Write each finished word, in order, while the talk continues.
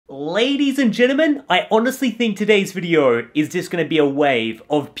Ladies and gentlemen, I honestly think today's video is just going to be a wave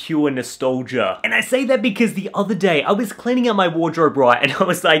of pure nostalgia. And I say that because the other day I was cleaning out my wardrobe, right, and I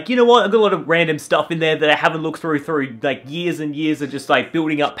was like, you know what, I've got a lot of random stuff in there that I haven't looked through like years and years of just like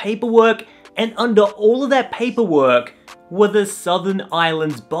building up paperwork, and under all of that paperwork were the Southern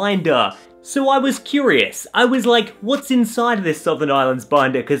Islands binder. So I was curious. I was like, what's inside of this Southern Islands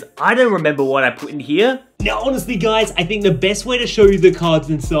binder? Because I don't remember what I put in here. Now, honestly, guys, I think the best way to show you the cards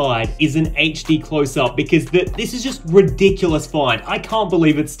inside is an HD close-up because this is just ridiculous find. I can't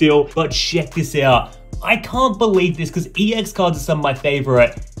believe it still, but check this out. I can't believe this because EX cards are some of my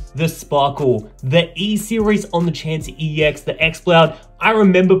favorite. The Sparkle, the E-Series on the Chansey EX, the X-Cloud. I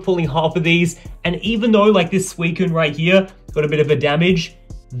remember pulling half of these, and even though like this Suicune right here got a bit of a damage,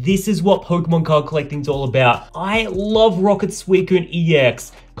 this is what Pokemon card collecting is all about. I love Rocket Suicune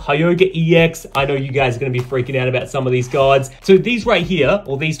EX, Kyogre EX. I know you guys are going to be freaking out about some of these cards. So these right here,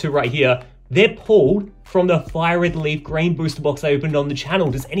 or these two right here, they're pulled from the Fire Red Leaf Green booster box I opened on the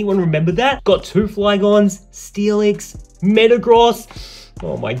channel. Does anyone remember that? Got two Flygons, Steelix, Metagross.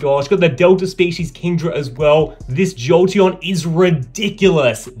 Oh my gosh, got the Delta species Kingdra as well. This Jolteon is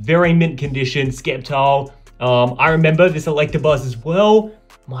ridiculous. Very mint condition, Sceptile. I remember this Electabuzz as well.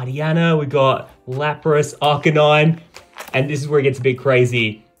 Martiana, we got Lapras, Arcanine, and this is where it gets a bit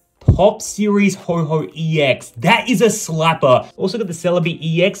crazy. Pop Series Ho-Ho EX. That is a slapper. Also got the Celebi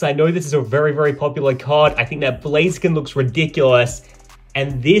EX. I know this is a very, very popular card. I think that Blaziken looks ridiculous.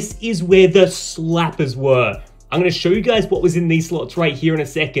 And this is where the slappers were. I'm going to show you guys what was in these slots right here in a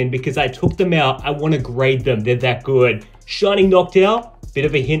second because I took them out. I want to grade them. They're that good. Shining Noctowl. Bit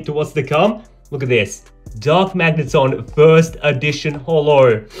of a hint to what's to come. Look at this. Dark Magneton First Edition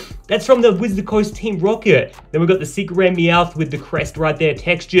Holo. That's from the Wizard Coast Team Rocket. Then we've got the Secret Rare Meowth with the crest right there,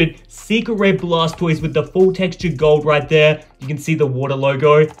 textured. Secret Rare Blastoise with the full textured gold right there. You can see the water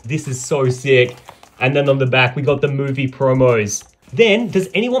logo. This is so sick. And then on the back, we got the movie promos. Then, does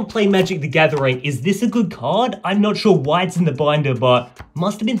anyone play Magic the Gathering? Is this a good card? I'm not sure why it's in the binder, but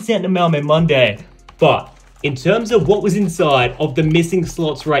must have been sent in the mail on Monday. But, in terms of what was inside of the missing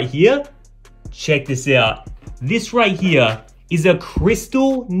slots right here, check this out. This right here is a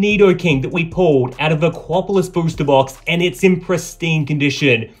Crystal Nidoking that we pulled out of a Aquapolis booster box, and it's in pristine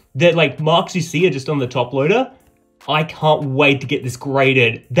condition. The like marks you see are just on the top loader. I can't wait to get this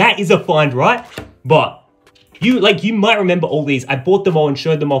graded. That is a find, right? But you might remember all these. I bought them all and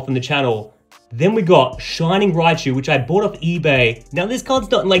showed them off on the channel. Then we got Shining Raichu, which I bought off eBay. Now this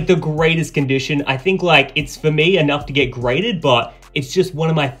card's not in like the greatest condition. I think like it's for me enough to get graded, but it's just one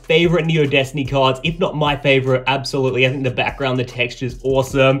of my favorite Neo Destiny cards, if not my favorite, absolutely. I think the background, the texture is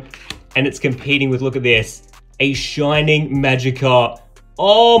awesome. And it's competing with, look at this, a Shining Magikarp.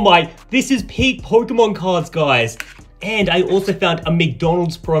 Oh my, this is peak Pokemon cards, guys. And I also found a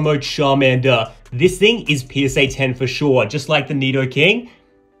McDonald's promo Charmander. This thing is PSA 10 for sure, just like the Nidoking.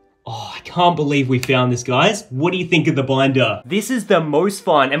 Oh, I can't believe we found this, guys. What do you think of the binder? This is the most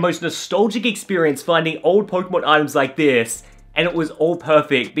fun and most nostalgic experience finding old Pokemon items like this. And it was all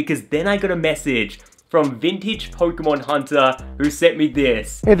perfect because then I got a message from Vintage Pokemon Hunter who sent me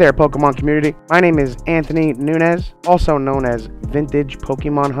this. Hey there, Pokemon community. My name is Anthony Nunez, also known as Vintage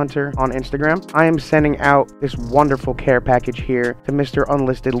Pokemon Hunter on Instagram. I am sending out this wonderful care package here to Mr.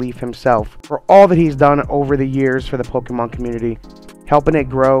 UnlistedLeaf himself for all that he's done over the years for the Pokemon community, helping it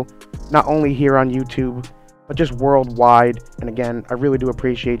grow, not only here on YouTube, but just worldwide. And again, I really do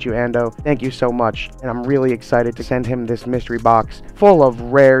appreciate you, Ando. Thank you so much. And I'm really excited to send him this mystery box full of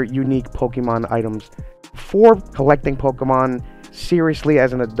rare, unique Pokemon items. For collecting Pokemon seriously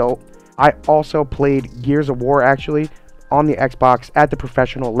as an adult, I also played Gears of War actually on the Xbox at the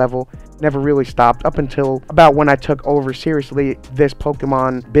professional level. Never really stopped up until about when I took over seriously this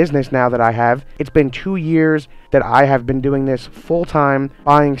Pokemon business now that I have. It's been 2 years that I have been doing this full time,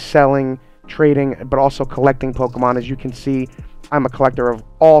 buying, selling, trading, but also collecting Pokemon. As you can see, I'm a collector of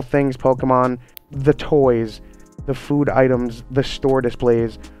all things Pokemon, the toys, the food items, the store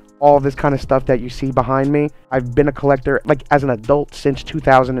displays, all this kind of stuff that you see behind me. I've been a collector like as an adult since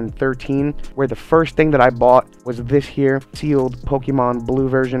 2013, where the first thing that I bought was this here sealed Pokemon Blue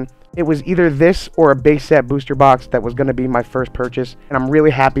version. It was either this or a base set booster box that was going to be my first purchase, and I'm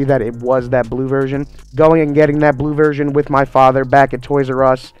really happy that it was that blue version. Going and getting that blue version with my father back at Toys R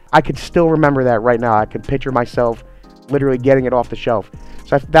Us, I could still remember that right now. I could picture myself literally getting it off the shelf.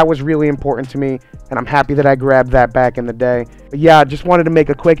 So that was really important to me, and I'm happy that I grabbed that back in the day. But yeah, I just wanted to make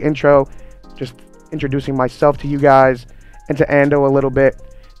a quick intro, just introducing myself to you guys and to Ando a little bit.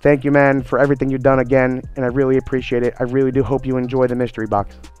 Thank you, man, for everything you've done again, and I really appreciate it. I really do hope you enjoy the mystery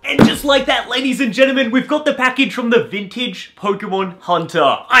box. And just like that, ladies and gentlemen, we've got the package from the Vintage Pokemon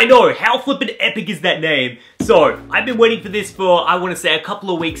Hunter. I know, how flippin' epic is that name? So, I've been waiting for this for, I want to say, a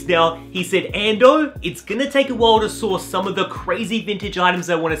couple of weeks now. He said, Ando, it's gonna take a while to source some of the crazy vintage items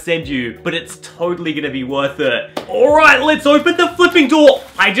I want to send you, but it's totally gonna be worth it. Alright, let's open the flipping door.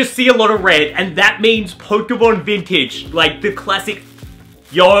 I just see a lot of red, and that means Pokemon Vintage, like the classic.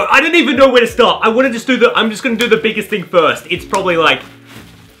 Yo, I don't even know where to start. I'm just gonna do the biggest thing first. It's probably like,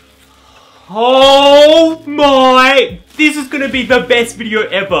 oh my, this is gonna be the best video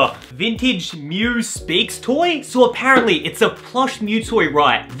ever. Vintage Mew Speaks toy? So apparently it's a plush Mew toy,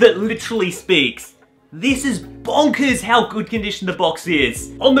 right, that literally speaks. This is bonkers how good condition the box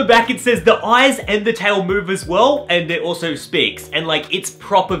is. On the back it says the eyes and the tail move as well, and it also speaks. And like, it's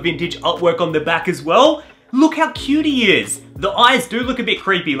proper vintage artwork on the back as well. Look how cute he is. The eyes do look a bit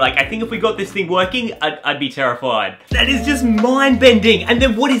creepy. Like, I think if we got this thing working, I'd be terrified. That is just mind-bending. And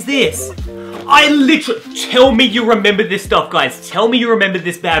then what is this? Tell me you remember this stuff, guys. Tell me you remember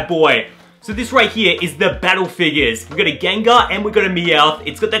this bad boy. So this right here is the battle figures. We've got a Gengar and we've got a Meowth.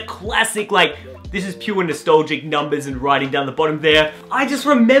 It's got that classic, like, this is pure nostalgic numbers and writing down the bottom there. I just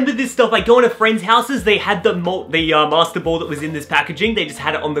remember this stuff. I go into friends' houses, they had the Master Ball that was in this packaging. They just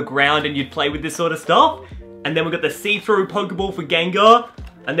had it on the ground and you'd play with this sort of stuff. And then we've got the see-through Pokeball for Gengar.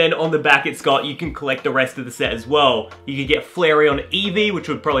 And then on the back it's got, you can collect the rest of the set as well. You can get Flareon Eevee, which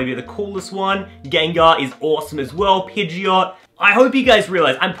would probably be the coolest one. Gengar is awesome as well, Pidgeot. I hope you guys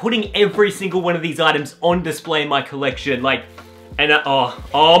realize I'm putting every single one of these items on display in my collection. Like, and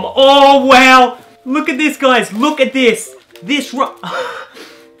oh wow! Look at this, guys, look at this. This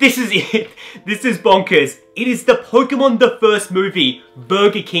is it. This is bonkers. It is the Pokemon the First Movie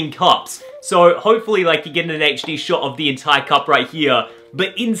Burger King cups. So hopefully like you get an HD shot of the entire cup right here.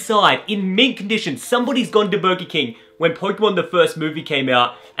 But inside, in mint condition, somebody's gone to Burger King when Pokemon the First Movie came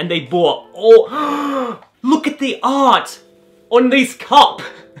out and they bought all... Look at the art on this cup.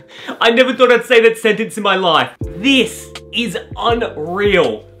 I never thought I'd say that sentence in my life. This is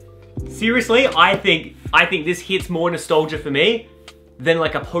unreal. Seriously, I think this hits more nostalgia for me than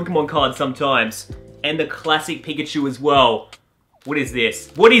like a Pokemon card sometimes. And the classic Pikachu as well. What is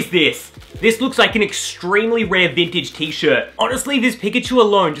this? What is this? This looks like an extremely rare vintage t-shirt. Honestly, this Pikachu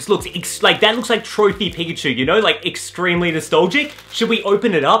alone just looks that looks like trophy Pikachu, you know? Like extremely nostalgic. Should we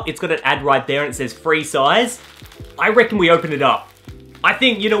open it up? It's got an ad right there and it says free size. I reckon we open it up. I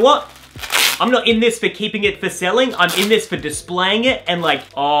think, you know what? I'm not in this for keeping it for selling. I'm in this for displaying it and like,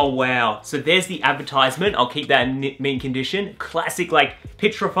 oh wow. So there's the advertisement. I'll keep that in mint condition. Classic like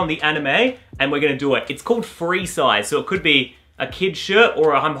picture from the anime and we're gonna do it. It's called free size. So it could be a kid's shirt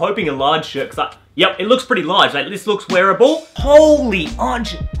or I'm hoping a large shirt because yep, it looks pretty large. Like this looks wearable. Holy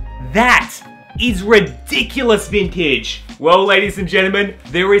orange. That is ridiculous vintage. Well, ladies and gentlemen,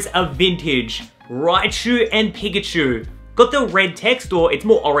 there is a vintage Raichu and Pikachu. Got the red text, or it's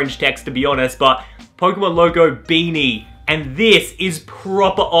more orange text to be honest, but Pokemon logo beanie. And this is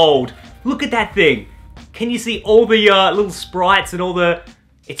proper old. Look at that thing. Can you see all the little sprites and all the...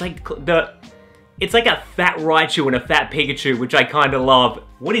 It's like a fat Raichu and a fat Pikachu, which I kind of love.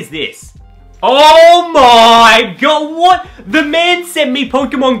 What is this? Oh my god, what? The man sent me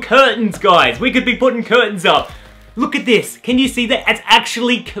Pokemon curtains, guys. We could be putting curtains up. Look at this. Can you see that? It's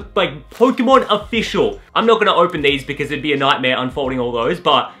actually like Pokemon official. I'm not going to open these because it'd be a nightmare unfolding all those,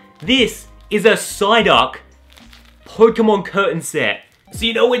 but this is a Psyduck Pokemon curtain set. So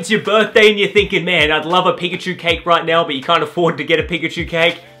you know it's your birthday and you're thinking, man, I'd love a Pikachu cake right now, but you can't afford to get a Pikachu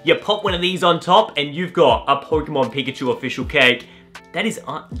cake. You pop one of these on top and you've got a Pokemon Pikachu official cake. That is,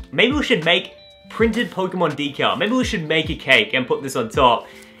 maybe we should make printed Pokemon decal. Maybe we should make a cake and put this on top.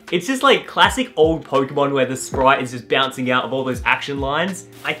 It's just like classic old Pokemon where the sprite is just bouncing out of all those action lines.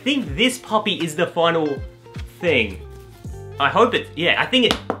 I think this puppy is the final thing. I hope it, yeah, I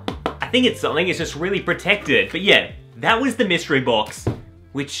think it's something, it's just really protected. But yeah, that was the mystery box,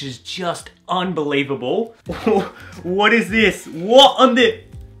 which is just unbelievable. What is this? What the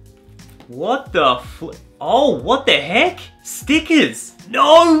oh, what the heck? Stickers.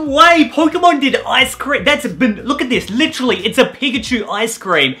 No way, Pokemon did ice cream. Look at this, literally, it's a Pikachu ice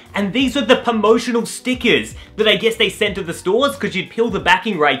cream. And these are the promotional stickers that I guess they sent to the stores because you'd peel the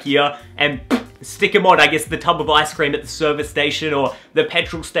backing right here and stick them on, I guess, the tub of ice cream at the service station or the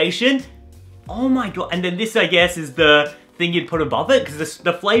petrol station. Oh my god, and then this, I guess, is the thing you'd put above it, because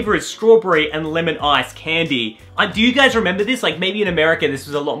the flavor is strawberry and lemon ice candy. Do you guys remember this? Like, maybe in America this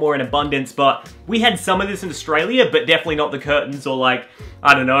was a lot more in abundance, but we had some of this in Australia, but definitely not the curtains or like,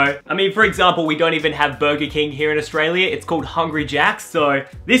 I don't know. I mean, for example, we don't even have Burger King here in Australia. It's called Hungry Jack's, so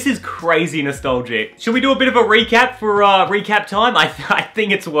this is crazy nostalgic. Should we do a bit of a recap for recap time? I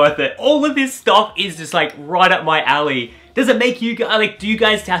think it's worth it. All of this stuff is just like right up my alley. Does it make you, like, do you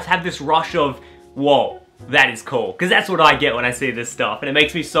guys have this rush of, whoa, that is cool? Because that's what I get when I see this stuff, and it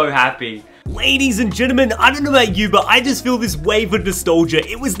makes me so happy. Ladies and gentlemen, I don't know about you, but I just feel this wave of nostalgia.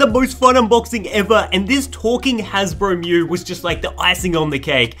 It was the most fun unboxing ever, and this talking Hasbro Mew was just like the icing on the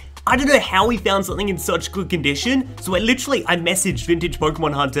cake. I don't know how he found something in such good condition, so I messaged Vintage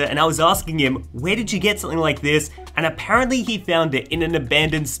Pokemon Hunter and I was asking him, where did you get something like this? And apparently he found it in an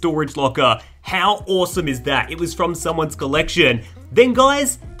abandoned storage locker. How awesome is that? It was from someone's collection. Then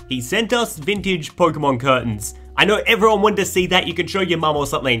guys, he sent us vintage Pokemon curtains. I know everyone wanted to see that. You can show your mum or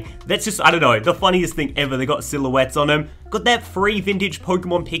something. That's just, I don't know, the funniest thing ever. They got silhouettes on them. Got that free vintage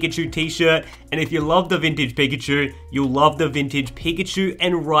Pokemon Pikachu t-shirt. And if you love the vintage Pikachu, you'll love the vintage Pikachu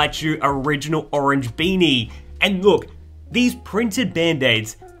and Raichu original orange beanie. And look, these printed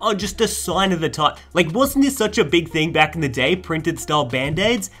band-aids are just a sign of the time. Like, wasn't this such a big thing back in the day, printed style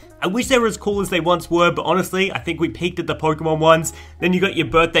band-aids? I wish they were as cool as they once were, but honestly, I think we peaked at the Pokemon ones. Then you got your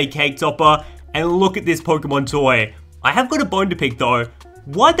birthday cake topper. And look at this Pokemon toy. I have got a bone to pick though.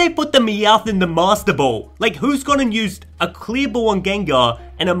 Why'd they put the Meowth in the Master Ball? Like, who's gone and used a clear ball on Gengar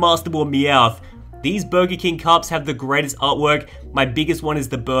and a Master Ball Meowth? These Burger King cups have the greatest artwork. My biggest one is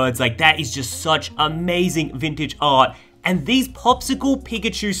the birds. Like, that is just such amazing vintage art. And these Popsicle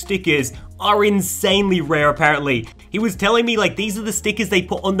Pikachu stickers are insanely rare apparently. He was telling me like these are the stickers they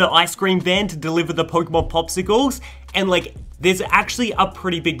put on the ice cream van to deliver the Pokemon Popsicles. And like, there's actually a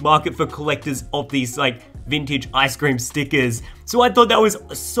pretty big market for collectors of these like vintage ice cream stickers. So I thought that was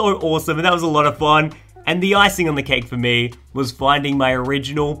so awesome and that was a lot of fun. And the icing on the cake for me was finding my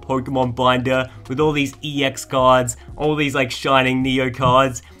original Pokemon binder with all these EX cards, all these like shining Neo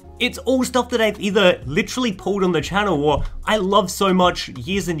cards. It's all stuff that I've either literally pulled on the channel or I loved so much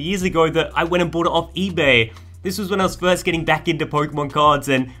years and years ago that I went and bought it off eBay. This was when I was first getting back into Pokemon cards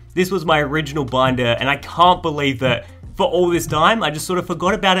and this was my original binder and I can't believe that for all this time I just sort of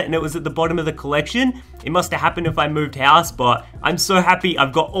forgot about it and it was at the bottom of the collection. It must have happened if I moved house, but I'm so happy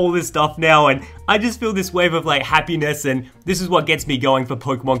I've got all this stuff now and I just feel this wave of like happiness and this is what gets me going for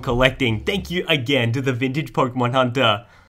Pokemon collecting. Thank you again to the Vintage Pokemon Hunter.